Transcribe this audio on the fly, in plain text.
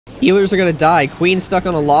Healers are gonna die. Queen's stuck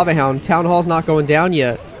on a lava hound. Town Hall's not going down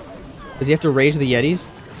yet. Does he have to rage the Yetis?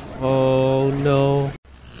 Oh no.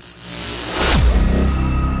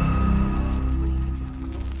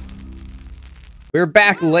 We're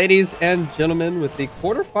back, ladies and gentlemen, with the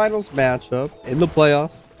quarterfinals matchup in the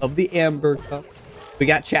playoffs of the Amber Cup. We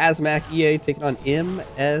got Chazmac EA taking on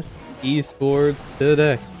MS Esports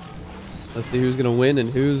today. Let's see who's gonna win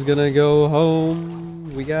and who's gonna go home.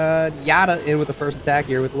 We got Yada in with the first attack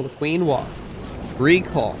here with a little Queen Walk.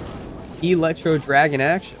 Recall. Electro Dragon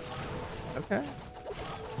action. Okay.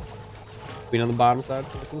 Queen on the bottom side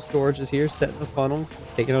for some storages here, setting the funnel,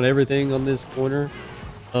 taking out everything on this corner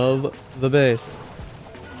of the base.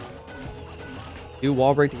 Do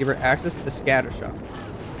wall break to give her access to the scatter shot.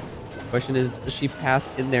 Question is, does she path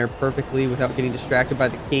in there perfectly without getting distracted by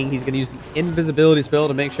the king? He's going to use the invisibility spell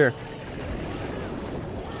to make sure.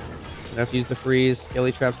 Gonna have to use the freeze.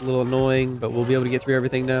 Skelly trap's a little annoying, but we'll be able to get through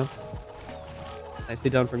everything now. Nicely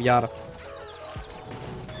done from Yada.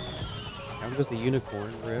 Now goes the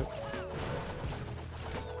unicorn rip.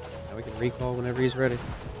 Now we can recall whenever he's ready.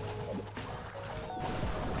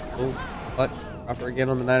 Oh, clutch. Drop her again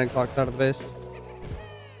on the 9 o'clock side of the base.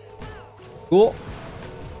 Cool.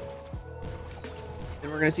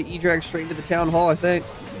 And we're going to see E-Drag straight into the town hall, I think.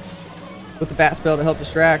 With the bat spell to help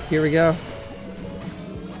distract. Here we go.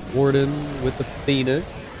 Warden with the Phoenix.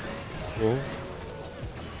 Cool.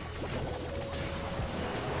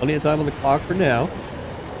 Plenty of time on the clock for now.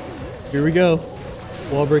 Here we go.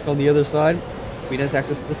 Wall break on the other side. Queen has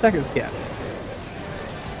access to the second scat.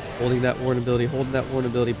 Holding that Warden ability, holding that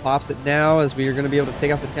Warden ability. Pops it now as we are going to be able to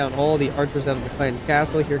take out the town hall. The archers out of the clan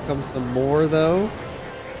castle. Here comes some more though.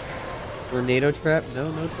 Tornado trap.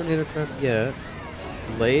 No tornado trap yet.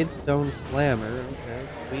 Blade Stone Slammer. Okay.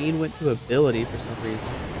 Queen went to ability for some reason.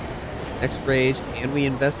 Next rage, and we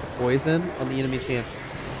invest the poison on the enemy champion.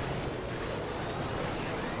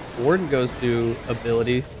 Warden goes to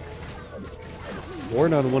ability.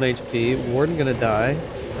 Warden on 1 HP. Warden gonna die.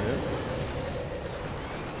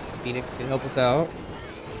 Phoenix can help us out.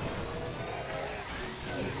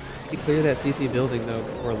 Need to clear that CC building though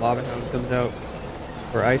before Lava Hound comes out.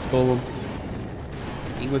 Or Ice Golem.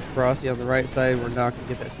 King with Frosty on the right side. We're not gonna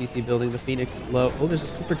get that CC building. The Phoenix is low. Oh, there's a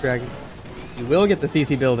Super Dragon. You will get the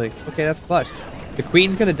CC building. Okay, that's clutch. The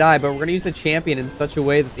Queen's gonna die, but we're gonna use the champion in such a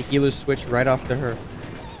way that the healers switch right off to her.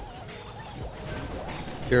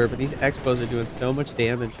 Sure, but these expos are doing so much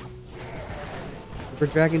damage. Super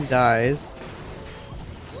Dragon dies.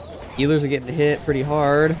 Healers are getting hit pretty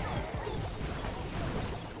hard. I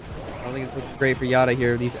don't think it's looking great for Yada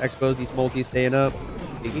here. These expos, these multis staying up.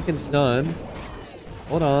 I think he can stun.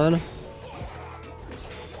 Hold on.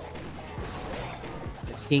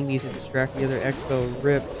 The king needs to distract the other expo.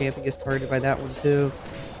 Rip. Camping gets targeted by that one too.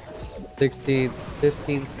 16,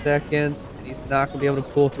 15 seconds. And he's not going to be able to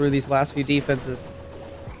pull through these last few defenses.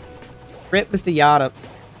 Rip, Mr. Yada.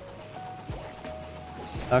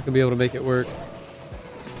 Not going to be able to make it work.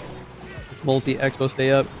 This multi-expo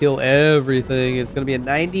stay up. Kill everything. It's going to be a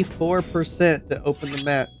 94% to open the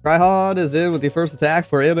match. Tryhard is in with the first attack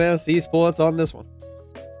for MS Esports on this one.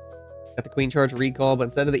 Got the Queen Charge recall, but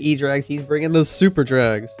instead of the E-Drags, he's bringing the Super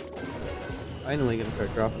Drags. Finally going to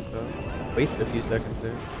start dropping stuff. Wasted a few seconds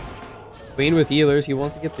there. Queen with healers. He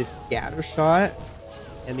wants to get the scatter shot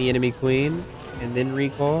and the enemy queen, and then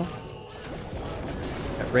recall.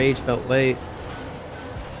 That rage felt late.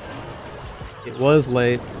 It was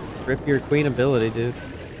late. Rip your queen ability, dude.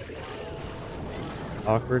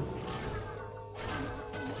 Awkward.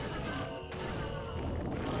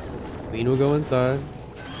 Queen will go inside.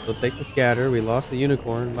 We'll take the scatter. We lost the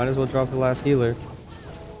unicorn. Might as well drop the last healer.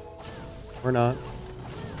 Or not.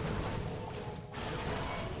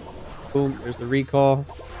 Boom. There's the recall.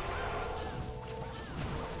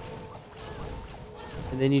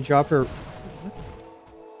 And then you drop her. What?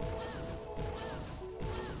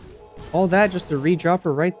 All that just to re-drop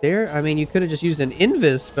her right there? I mean, you could have just used an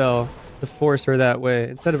invis spell to force her that way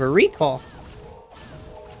instead of a recall.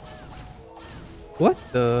 What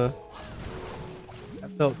the? That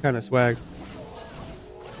felt kind of swag.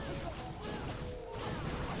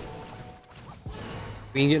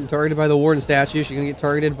 Queen getting targeted by the Warden statue. She's going to get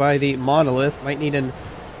targeted by the Monolith. Might need a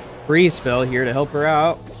freeze spell here to help her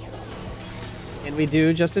out. And we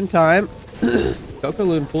do just in time.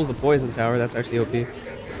 Kokoloon pulls the poison tower. That's actually OP.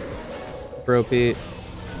 For OP.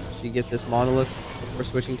 She get this Monolith for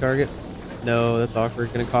switching targets? No, that's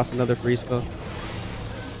awkward. Going to cost another freeze spell.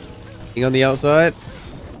 King on the outside.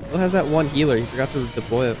 Still has that one healer. He forgot to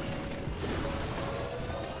deploy it.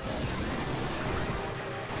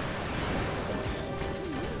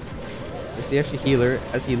 the extra healer.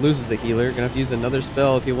 As he loses the healer, gonna have to use another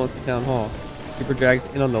spell if he wants the Town Hall. Super Drag's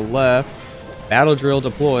in on the left. Battle Drill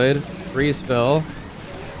deployed. Freeze spell.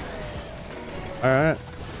 Alright.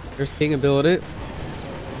 There's King ability.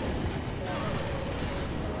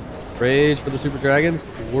 Rage for the Super Dragons.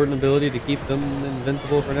 Warden ability to keep them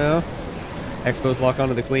invincible for now. Expos lock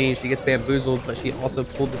onto the Queen. She gets bamboozled, but she also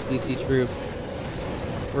pulled the CC troops.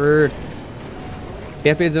 Word.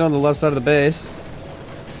 Champion's in on the left side of the base.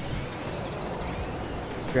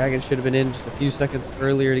 This dragon should have been in just a few seconds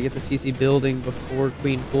earlier to get the CC building before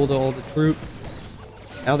Queen pulled all the troops.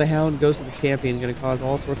 Now the Hound goes to the champion, going to cause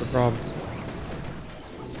all sorts of problems.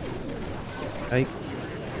 Like,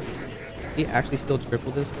 does he actually still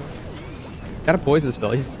triple this though? Got a poison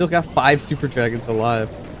spell. He's still got 5 Super Dragons alive.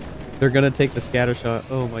 They're going to take the scatter shot.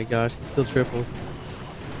 Oh my gosh, he still triples.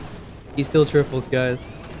 He still triples, guys.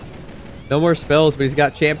 No more spells, but he's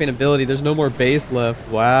got champion ability. There's no more base left.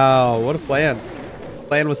 Wow, what a plan. The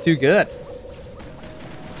plan was too good.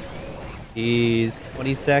 Jeez,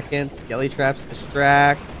 20 seconds. Skelly traps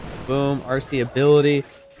distract. Boom, RC ability.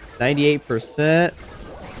 98%.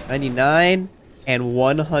 99. And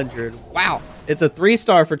 100. Wow. It's a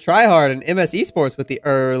 3-star for Tryhard and MS Esports with the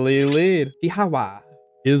early lead. Chihuahua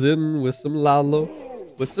is in with some Lalo.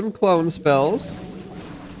 With some clone spells.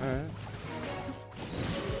 Alright.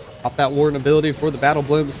 Pop that Warden ability for the Battle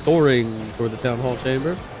Bloom, soaring toward the Town Hall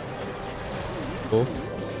Chamber. Cool.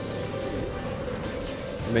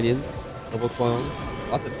 Minions. Double clone.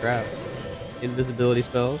 Lots of traps. Invisibility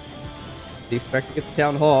spells. They expect to get the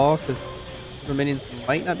Town Hall, because the minions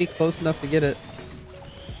might not be close enough to get it.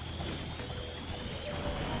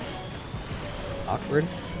 Awkward.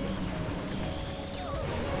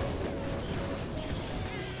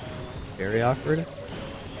 Very awkward.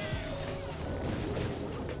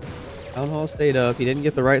 Town Hall stayed up. He didn't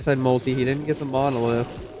get the right side multi. He didn't get the monolith.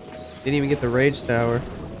 Didn't even get the rage tower.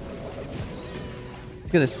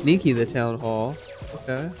 He's gonna sneaky the Town Hall.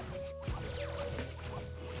 Okay.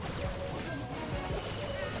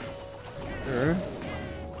 Sure.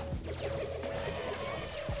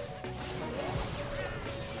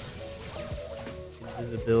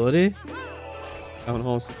 Invisibility. Town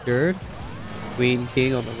Hall secured. Queen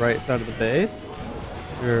King on the right side of the base.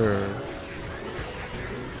 Sure.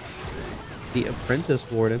 The Apprentice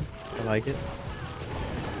Warden. I like it.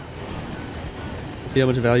 See how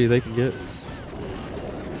much value they can get.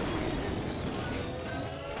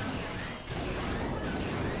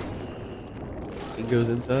 King goes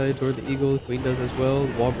inside toward the Eagle. Queen does as well.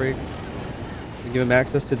 Wall break. We give him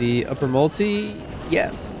access to the upper multi.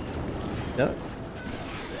 Yes. Does.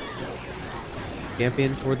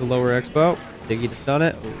 Champion toward the lower expo. Diggy to stun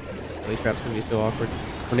it. Oh, Clay trap's gonna be so awkward.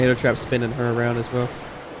 Tornado trap spinning her around as well.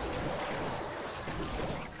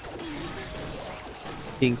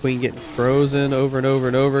 King Queen getting frozen over and over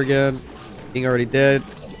and over again. King already dead.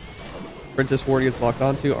 Apprentice Ward gets locked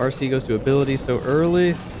onto. RC goes to ability so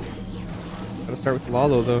early. Gotta start with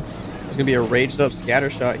Lalo though. There's gonna be a raged up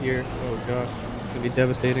scatter shot here. Oh gosh, it's gonna be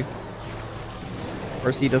devastating.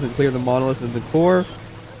 RC doesn't clear the monolith in the core.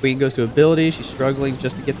 Queen goes to ability. She's struggling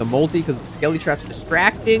just to get the multi because the Skelly trap's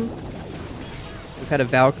distracting. We've had a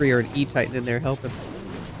Valkyrie or an E-Titan in there helping.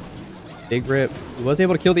 Big rip. He was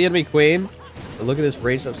able to kill the enemy Queen. But look at this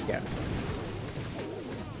raged up scatter.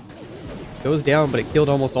 Goes down, but it killed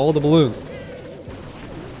almost all the balloons.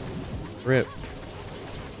 Rip.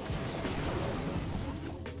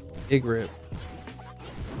 Big rip.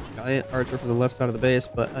 Giant archer from the left side of the base,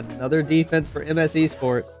 but another defense for MS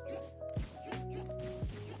Esports.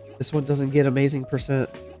 This one doesn't get amazing percent.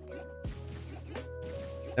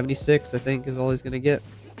 76, I think, is all he's going to get.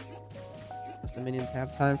 Unless the minions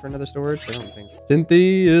have time for another storage. I don't think so. Synthe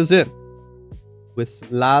is in. With some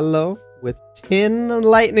Lalo. With 10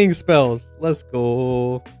 lightning spells. Let's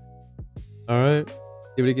go. Alright.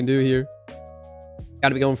 See what he can do here.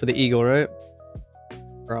 Gotta be going for the eagle, right?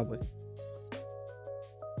 Probably.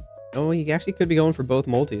 No, he actually could be going for both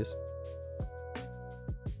multis.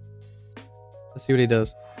 Let's see what he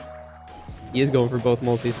does. He is going for both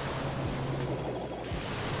multis.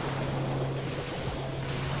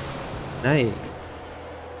 Nice.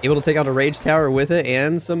 Able to take out a rage tower with it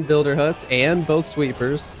and some builder huts and both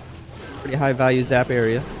sweepers. Pretty high value zap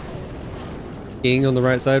area. King on the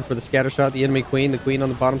right side for the scatter shot. The enemy queen. The queen on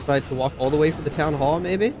the bottom side to walk all the way for the town hall,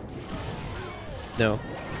 maybe? No.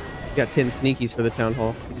 He got 10 sneakies for the town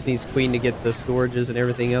hall. He just needs queen to get the storages and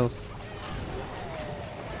everything else.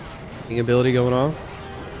 King ability going on.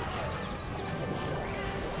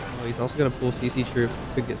 Oh, he's also going to pull CC troops.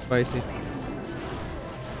 Could get spicy.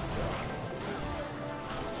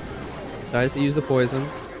 Decides to use the poison.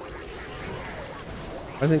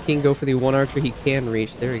 Doesn't King go for the one archer he can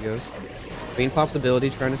reach? There he goes. Queen pops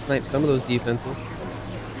ability, trying to snipe some of those defenses.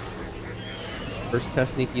 First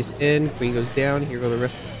test sneakies in. Queen goes down. Here go the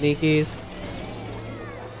rest of the sneakies.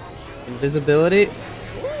 Invisibility.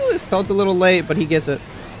 Ooh, it felt a little late, but he gets it.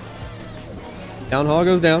 Town Hall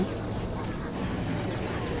goes down.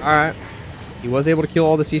 Alright. He was able to kill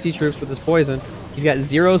all the CC troops with his poison. He's got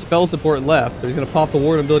 0 spell support left, so he's going to pop the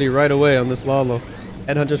ward ability right away on this Lalo.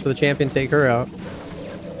 Headhunters for the champion take her out.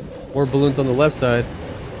 More balloons on the left side.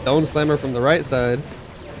 Stone Slammer from the right side.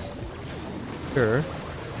 Sure.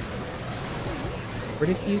 Where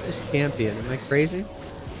did he use his champion? Am I crazy?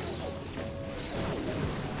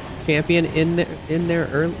 Champion in there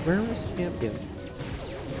early. Where was champion?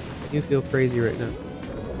 I do feel crazy right now.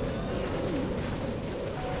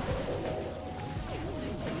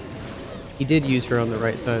 He did use her on the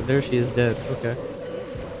right side. There she is dead. Okay.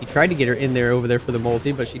 He tried to get her in there over there for the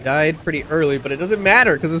multi, but she died pretty early. But it doesn't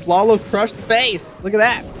matter because this Lalo crushed the base. Look at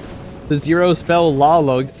that. The 0 spell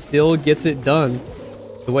Lalo still gets it done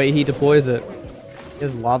the way he deploys it.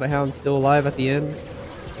 Is Lava Hound still alive at the end?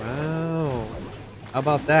 Wow. How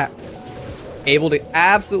about that? Able to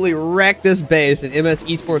absolutely wreck this base, and MS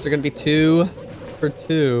Esports are going to be 2 for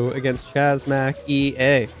 2 against Chazmac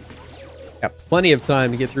EA. Got plenty of time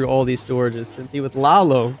to get through all these storages. Synthe with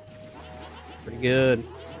Lalo. Pretty good.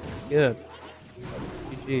 Good.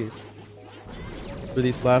 GG's. For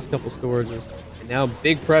these last couple storages. And now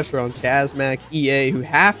big pressure on Chazmac EA, who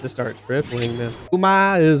have to start tripling them.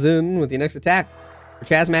 Kuma is in with the next attack for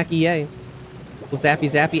Chazmac EA. Little zappy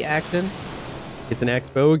zappy action. Gets an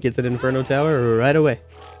Expo, gets an Inferno Tower right away.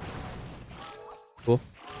 Cool.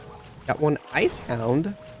 Got one Ice Hound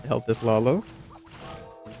to help this Lalo.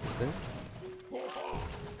 Interesting.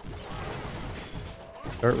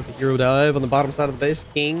 Start with the hero dive on the bottom side of the base.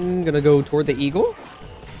 King gonna go toward the eagle.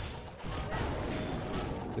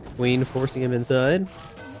 With Queen forcing him inside.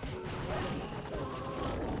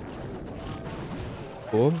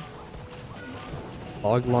 Cool.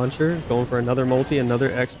 Hog launcher going for another multi, another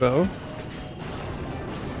Expo.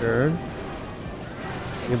 Sure.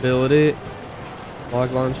 Ability.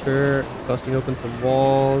 Log launcher. Busting open some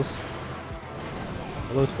walls.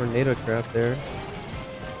 Hello, tornado trap there.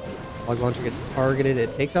 Log launcher gets targeted.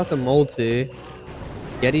 It takes out the multi.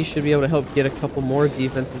 Yeti should be able to help get a couple more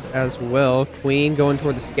defenses as well. Queen going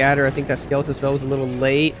toward the scatter. I think that skeleton spell was a little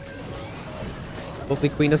late. Hopefully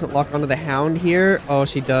Queen doesn't lock onto the hound here. Oh,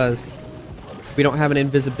 she does. We don't have an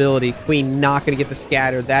invisibility. Queen not going to get the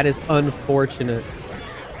scatter. That is unfortunate.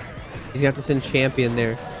 He's going to have to send champion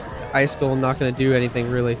there. The Ice Golem not going to do anything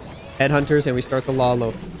really. Headhunters, and we start the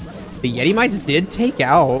Lalo. The Yeti Mites did take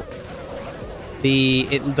out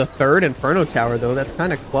the third Inferno Tower, though. That's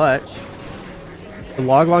kind of clutch. The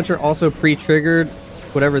log launcher also pre-triggered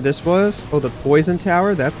whatever this was. Oh, the poison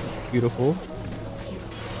tower. That's beautiful.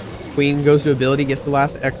 Queen goes to ability, gets the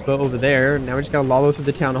last Expo over there. Now we just got to Lalo through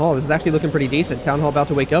the Town Hall. This is actually looking pretty decent. Town Hall about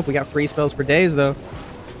to wake up. We got free spells for days, though.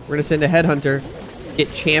 We're going to send a Headhunter.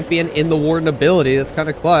 Get champion in the Warden ability. That's kind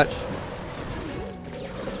of clutch.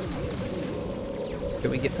 Can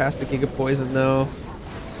we get past the Giga Poison, though?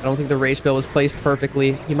 I don't think the Rage Spell was placed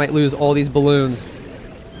perfectly. He might lose all these balloons.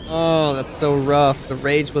 Oh, that's so rough. The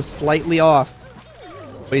Rage was slightly off.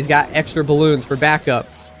 But he's got extra balloons for backup.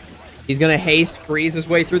 He's going to haste, freeze his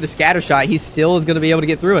way through the scatter shot. He still is going to be able to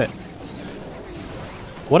get through it.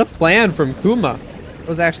 What a plan from Kuma. That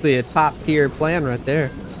was actually a top tier plan right there.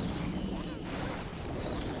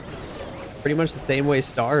 Pretty much the same way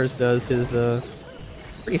Stars does his,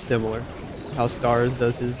 pretty similar. How Stars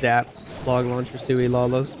does his Zap, Log Launcher, Sui,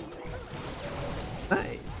 Lalos.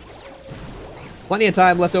 Nice. Plenty of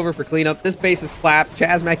time left over for cleanup. This base is clapped.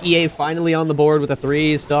 Chazmac EA finally on the board with a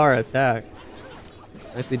 3-star attack.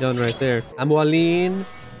 Nicely done right there. Amualin,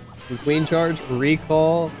 Queen Charge,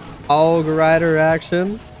 Recall, Hog Rider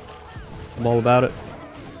action. I'm all about it.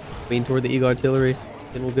 Queen toward the Eagle Artillery.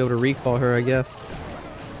 Then we'll be able to recall her, I guess.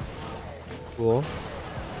 Cool.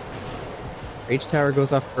 Rage Tower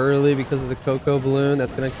goes off early because of the Cocoa Balloon.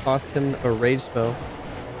 That's going to cost him a Rage Spell.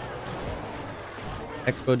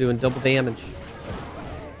 Expo doing double damage.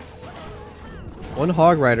 One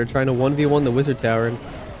Hog Rider trying to 1v1 the Wizard Tower, and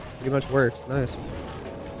pretty much works. Nice.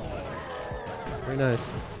 Very nice.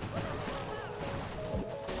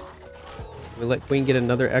 We let Queen get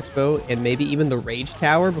another Expo and maybe even the Rage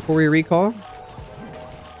Tower before we recall. Do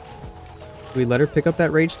we let her pick up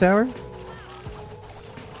that Rage Tower?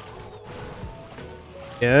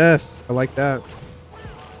 Yes, I like that.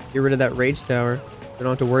 Get rid of that Rage Tower. We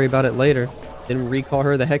don't have to worry about it later. Then recall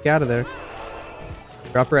her the heck out of there.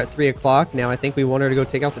 Drop her at 3 o'clock. Now I think we want her to go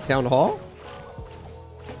take out the Town Hall.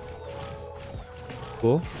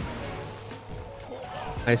 Cool.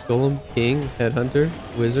 Ice Golem, King, Headhunter,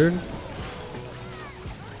 Wizard.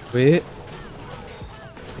 Wait.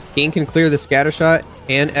 King can clear the scatter shot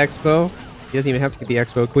and Expo. He doesn't even have to get the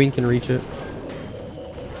Expo. Queen can reach it.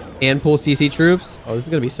 And pull CC troops. Oh, this is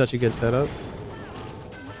going to be such a good setup.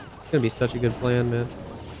 It's going to be such a good plan, man.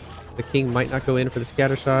 The King might not go in for the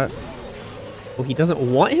scatter shot. Oh, he doesn't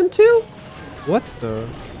want him to? What the?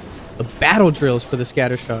 The battle drills for the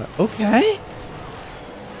scatter shot. Okay.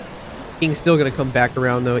 King's still going to come back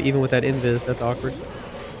around, though, even with that invis. That's awkward.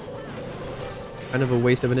 Kind of a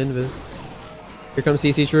waste of an invis. Here comes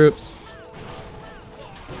CC troops.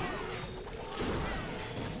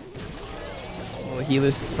 Oh,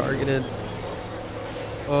 healers get targeted.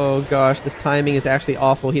 Oh gosh, this timing is actually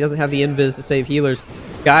awful. He doesn't have the invis to save healers.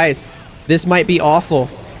 Guys, this might be awful.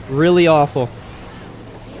 Really awful.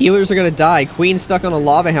 Healers are gonna die. Queen's stuck on a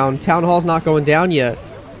lava hound. Town Hall's not going down yet.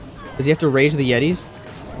 Does he have to rage the Yetis?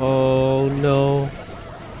 Oh no.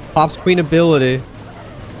 Pops Queen ability.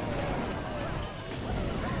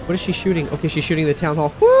 What is she shooting? Okay, she's shooting the Town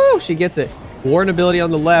Hall. Woo! She gets it. Warren ability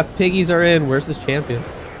on the left. Piggies are in. Where's this champion?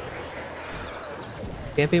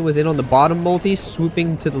 Champion was in on the bottom multi,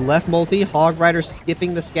 swooping to the left multi. Hog Rider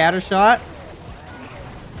skipping the scatter shot.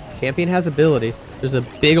 Champion has ability. There's a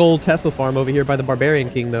big old Tesla farm over here by the Barbarian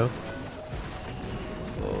King, though.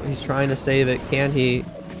 Oh, he's trying to save it. Can he?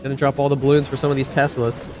 He's gonna drop all the balloons for some of these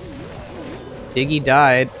Teslas. Diggy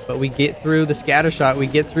died, but we get through the scatter shot. We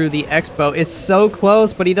get through the Expo. It's so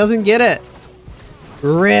close, but he doesn't get it.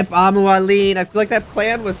 Rip Amu Aline. I feel like that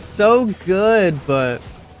plan was so good, but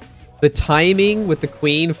the timing with the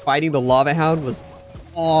Queen fighting the Lava Hound was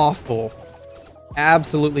awful.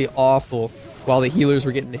 Absolutely awful while the healers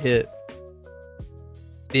were getting hit.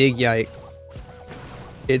 Big yikes.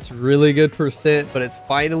 It's really good percent, but it's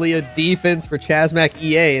finally a defense for Chazmac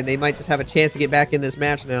EA, and they might just have a chance to get back in this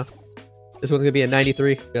match now. This one's going to be a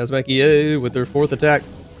 93. Chazmac EA with their 4th attack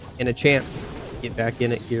and a chance to get back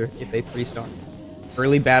in it here if they 3-star.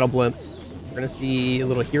 Early battle blimp. We're going to see a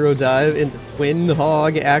little hero dive into Twin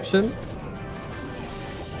Hog action.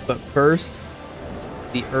 But first,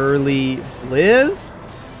 the early Blizz.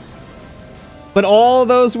 But all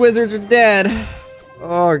those wizards are dead.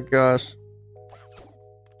 Oh, gosh.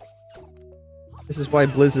 This is why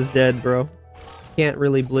Blizz is dead, bro. Can't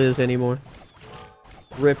really Blizz anymore.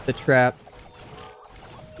 Rip the trap.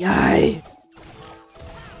 Yay!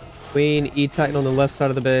 Queen, E-Titan on the left side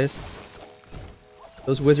of the base.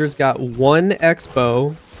 Those wizards got 1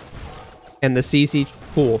 Expo and the CC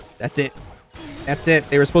pool. That's it. That's it.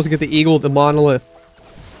 They were supposed to get the Eagle, the Monolith,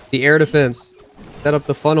 the air defense, set up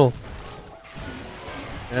the funnel.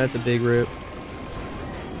 That's a big rip.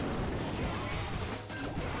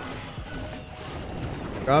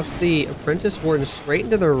 Drops the Apprentice Warden straight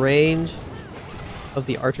into the range of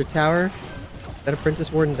the Archer Tower. Did that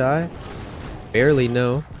Apprentice Warden die? Barely,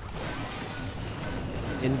 no.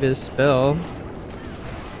 Invis spell.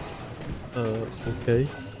 Okay.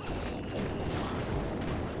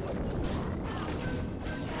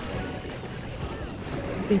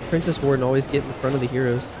 Why does the Apprentice Warden always get in front of the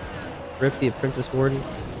heroes? Rip the Apprentice Warden.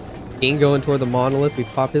 King going toward the Monolith. We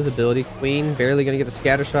pop his ability. Queen barely going to get the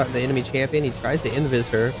scatter shot in the enemy champion. He tries to invis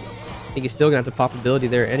her. I think he's still going to have to pop ability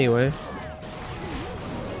there anyway.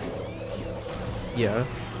 Yeah.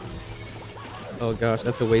 Oh gosh,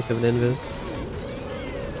 that's a waste of an invis.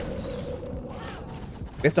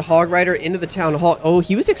 We have to Hog Rider into the Town Hall. Oh,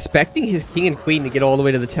 he was expecting his King and Queen to get all the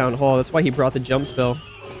way to the Town Hall. That's why he brought the jump spell.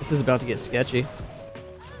 This is about to get sketchy.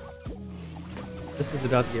 This is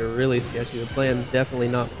about to get really sketchy. The plan definitely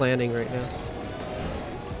not planning right now.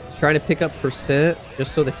 He's trying to pick up percent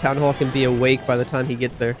just so the Town Hall can be awake by the time he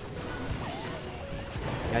gets there.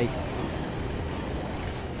 Yikes.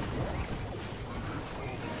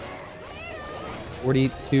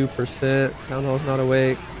 %. Town Hall's not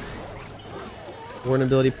awake. Warden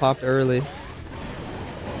ability popped early.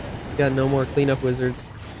 He's got no more cleanup wizards.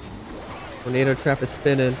 Tornado trap is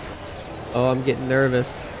spinning. Oh, I'm getting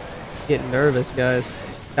nervous. Getting nervous, guys.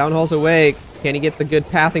 Town Hall's awake. Can he get the good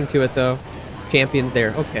pathing to it, though? Champion's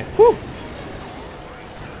there. Okay. Whew.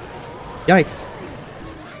 Yikes.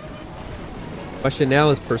 Question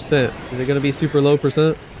now is percent. Is it going to be super low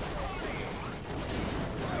percent?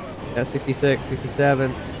 Yeah, 66,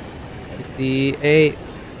 67, 68,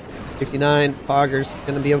 69. Poggers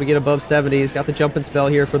going to be able to get above 70. He's got the jumping spell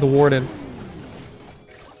here for the Warden.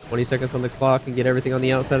 20 seconds on the clock and get everything on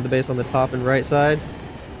the outside of the base on the top and right side.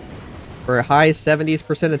 For a high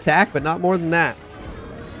 70% attack, but not more than that.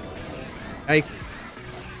 Yikes.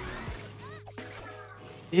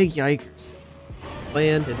 Big yikers.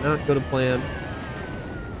 Plan did not go to plan.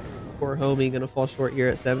 Poor homie gonna fall short here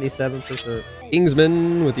at 77%.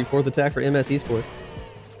 Kingsman with the 4th attack for MS Esports.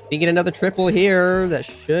 We get another triple here. That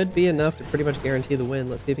should be enough to pretty much guarantee the win.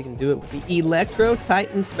 Let's see if he can do it with the Electro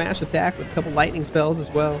Titan Smash attack with a couple lightning spells as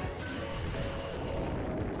well.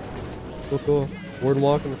 Cool, cool. Warden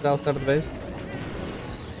walk on the south side of the base.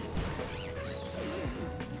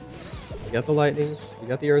 We got the lightnings. We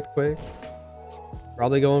got the earthquake.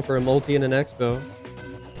 Probably going for a multi and an expo.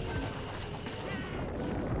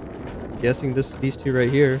 Guessing these two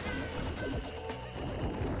right here.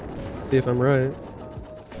 See if I'm right.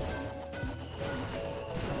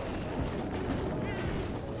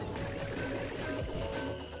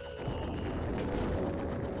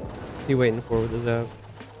 What are you waiting for with the zap?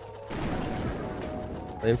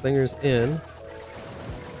 Flame Flinger's in.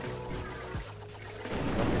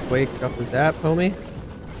 Quake, drop the zap, homie.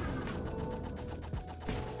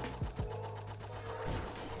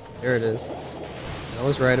 There it is. I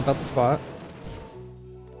was right about the spot.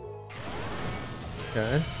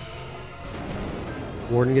 Okay.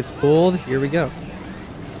 Warden gets pulled. Here we go.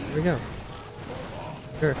 Here we go.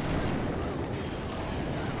 Sure.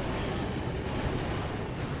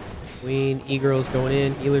 Queen, E-Girl's going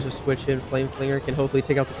in. Healers are switching. Flame Flinger can hopefully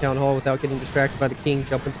take out the Town Hall without getting distracted by the King.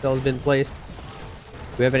 Jumping spell has been placed.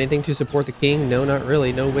 Do we have anything to support the King? No, not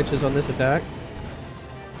really. No witches on this attack.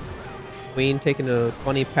 Queen taking a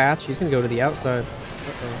funny path. She's going to go to the outside.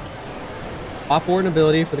 Pop Warden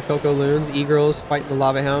ability for the Coco Loons. E-Girls fighting the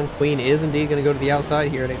Lava Hound. Queen is indeed going to go to the outside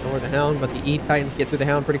here and ignore the Hound, but the E-Titans get through the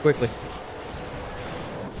Hound pretty quickly.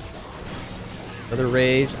 Another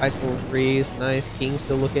Rage. Ice Golem Freeze. Nice. King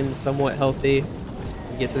still looking somewhat healthy.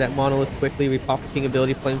 We get through that Monolith quickly. We pop the King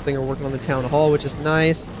ability. Flame Flinger working on the Town Hall, which is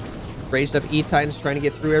nice. Raged up E-Titans trying to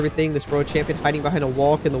get through everything. This Road Champion hiding behind a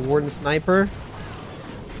wall. Can the Warden Sniper?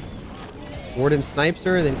 Warden snipes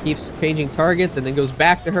her and then keeps changing targets and then goes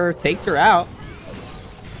back to her, takes her out.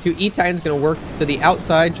 Two E-Titans going to work to the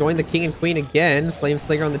outside, join the King and Queen again. Flame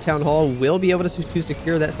Flinger on the Town Hall will be able to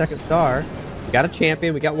secure that second star. We got a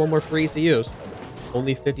champion. We got one more freeze to use.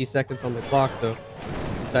 Only 50 seconds on the clock, though.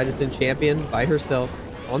 Decided to send champion by herself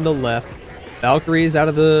on the left. Valkyrie's out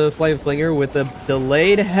of the Flame Flinger with a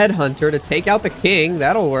delayed Headhunter to take out the King.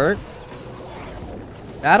 That'll work.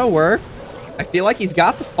 That'll work. I feel like he's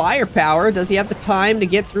got the firepower. Does he have the time to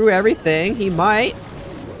get through everything? He might.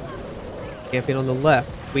 Champion on the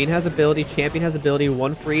left. Queen has ability. Champion has ability.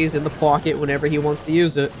 One freeze in the pocket whenever he wants to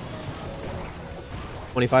use it.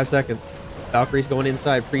 25 seconds. Valkyrie's going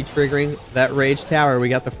inside, pre-triggering that Rage Tower. We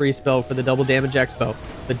got the free spell for the double damage expo.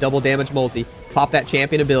 The double damage multi. Pop that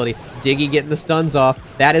champion ability. Diggy getting the stuns off.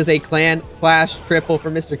 That is a clan clash triple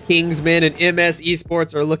for Mr. Kingsman, and MS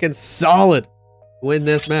Esports are looking solid. Win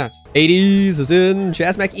this match. 80s is in.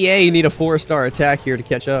 Chasmac EA need a 4-star attack here to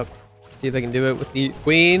catch up. See if they can do it with the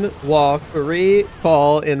Queen, Walk,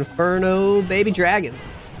 Recall, Inferno, Baby Dragons.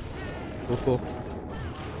 Cool, cool.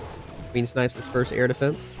 Queen snipes his first air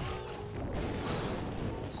defense.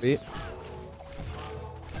 Sweet.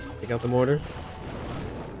 Take out the mortar.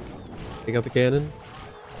 Take out the cannon.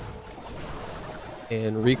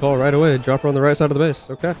 And recall right away. Drop her on the right side of the base.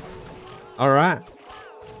 Okay. Alright.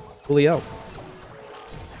 Coolio.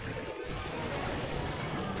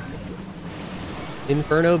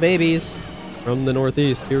 Inferno babies from the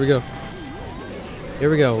northeast. Here we go. Here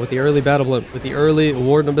we go with the early battle blimp, with the early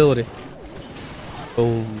Warden ability.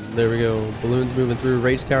 Boom. There we go. Balloons moving through.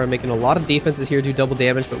 Rage Tower making a lot of defenses here, do double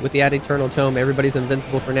damage, but with the added Eternal Tome, everybody's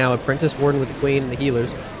invincible for now. Apprentice Warden with the Queen and the healers.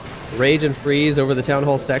 Rage and freeze over the Town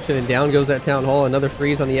Hall section, and down goes that Town Hall. Another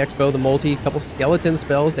freeze on the Expo, the multi, couple skeleton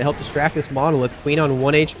spells to help distract this Monolith. Queen on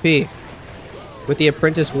 1 HP. With the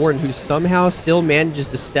Apprentice Warden, who somehow still manages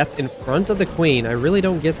to step in front of the Queen. I really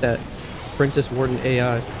don't get that Apprentice Warden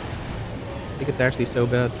AI. I think it's actually so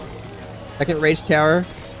bad. Second Rage Tower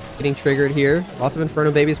getting triggered here. Lots of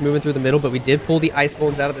Inferno babies moving through the middle, but we did pull the Ice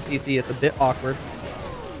Golems out of the CC. It's a bit awkward.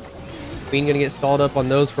 Queen gonna get stalled up on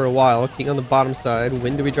those for a while. King on the bottom side.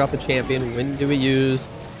 When do we drop the champion? When do we use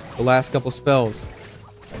the last couple spells?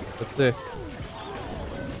 Let's see.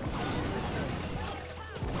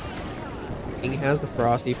 King has the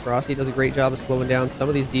Frosty. Frosty does a great job of slowing down some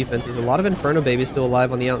of these defenses. A lot of Inferno babies still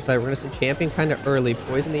alive on the outside. We're going to send champion kind of early.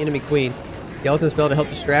 Poison the enemy Queen. Skeleton spell to help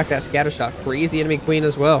distract that scatter shot. Freeze the enemy Queen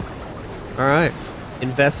as well. Alright.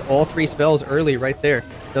 Invest all 3 spells early right there.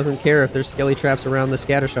 Doesn't care if there's skelly traps around the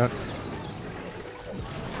scatter shot.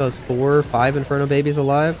 Does 4 or 5 Inferno babies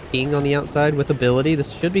alive. King on the outside with ability.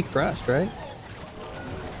 This should be crushed, right?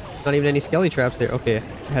 Not even any skelly traps there. Okay,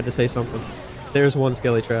 I had to say something. There's one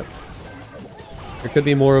skelly trap. There could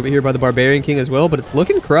be more over here by the Barbarian King as well, but it's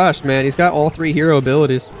looking crushed, man. He's got all 3 hero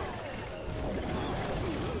abilities.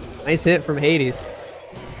 Nice hit from Hades.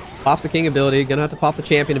 Pops the king ability. Gonna have to pop the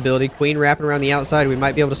champion ability. Queen wrapping around the outside. We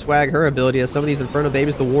might be able to swag her ability as some of these Inferno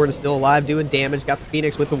babies. The Warden is still alive, doing damage. Got the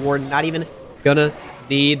Phoenix with the Warden. Not even gonna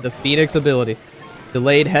need the Phoenix ability.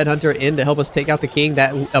 Delayed Headhunter in to help us take out the king.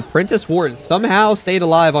 That Apprentice Warden somehow stayed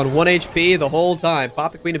alive on 1 HP the whole time.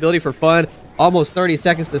 Pop the Queen ability for fun. Almost 30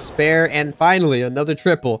 seconds to spare. And finally, another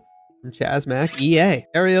triple from Chazmac EA.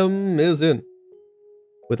 Arium is in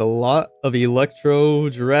with a lot of Electro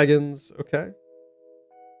Dragons. Okay.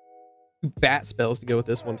 Bat spells to go with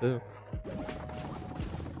this one too.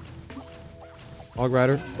 Hog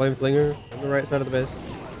Rider, Flame Flinger on the right side of the base.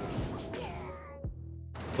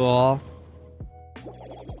 Claw.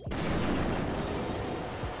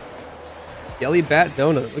 Skelly Bat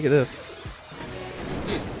Donut. Look at this.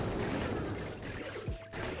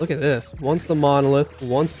 Look at this. Once the Monolith,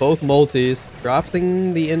 once both multis.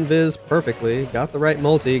 Dropping the Invis perfectly. Got the right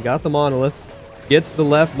multi, got the Monolith. Gets the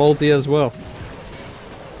left multi as well.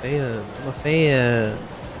 Man, I'm a fan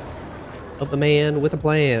of the man with a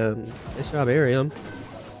plan. Nice job, Arium.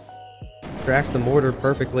 Tracks the mortar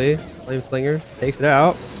perfectly. Flame Flinger takes it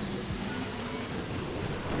out.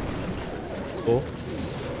 Cool.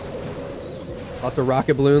 Lots of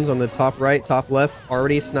rocket balloons on the top right, top left.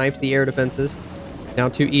 Already sniped the air defenses. Now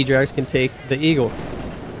 2 E-Drags can take the Eagle.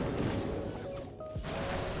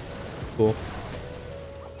 Cool.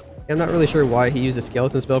 I'm not really sure why he used a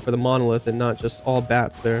skeleton spell for the Monolith and not just all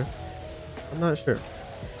bats there. I'm not sure.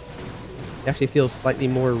 It actually feels slightly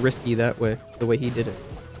more risky that way, the way he did it.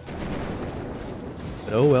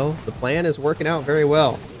 But oh well, the plan is working out very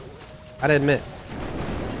well. Gotta admit.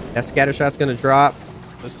 That scatter shot's gonna drop.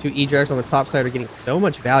 Those 2 E-Drags on the top side are getting so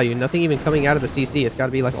much value. Nothing even coming out of the CC. It's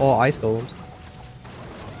gotta be like all ice golems.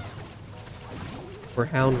 Or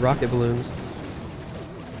hound rocket balloons.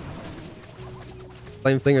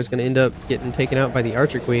 Flame Flinger is going to end up getting taken out by the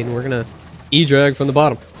Archer Queen. We're going to E-Drag from the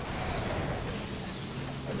bottom.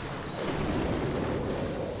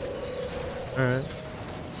 Alright.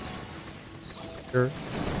 Sure.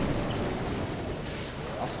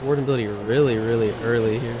 Off Warden ability really, really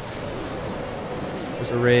early here.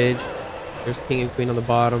 There's a Rage. There's King and Queen on the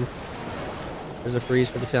bottom. There's a freeze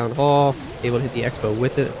for the Town Hall. Able to hit the Expo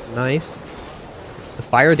with it. It's nice. The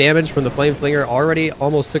fire damage from the Flame Flinger already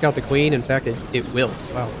almost took out the Queen. In fact, it will.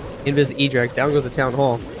 Wow. Invis the E-Drags. Down goes the Town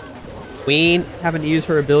Hall. Queen having to use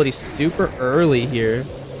her ability super early here.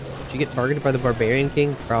 Did she get targeted by the Barbarian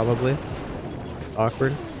King? Probably.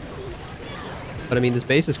 Awkward. But I mean, this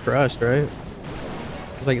base is crushed, right?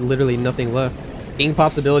 There's like literally nothing left. King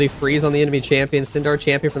pops ability, freeze on the enemy champion. Sindar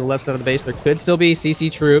champion from the left side of the base. There could still be CC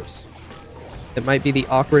troops. That might be the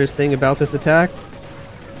awkwardest thing about this attack.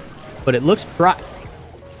 But it looks crushed.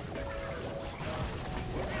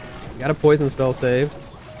 Got a poison spell saved.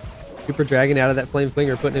 Super Dragon out of that Flame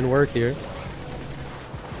Flinger putting in work here.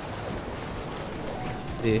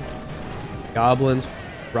 Let's see. Goblins,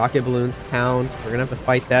 rocket balloons, hound. We're gonna have to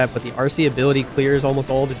fight that, but the RC ability clears almost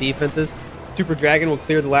all the defenses. Super Dragon will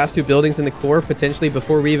clear the last 2 buildings in the core potentially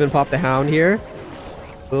before we even pop the hound here.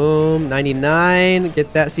 Boom, 99.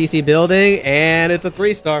 Get that CC building, and it's a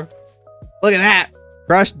 3-star. Look at that.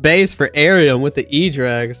 Crushed base for Arium with the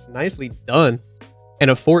E-Drags. Nicely done. And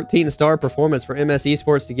a 14-star performance for MS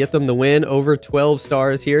Esports to get them the win over 12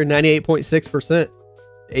 stars here. 98.6%.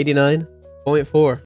 89.4.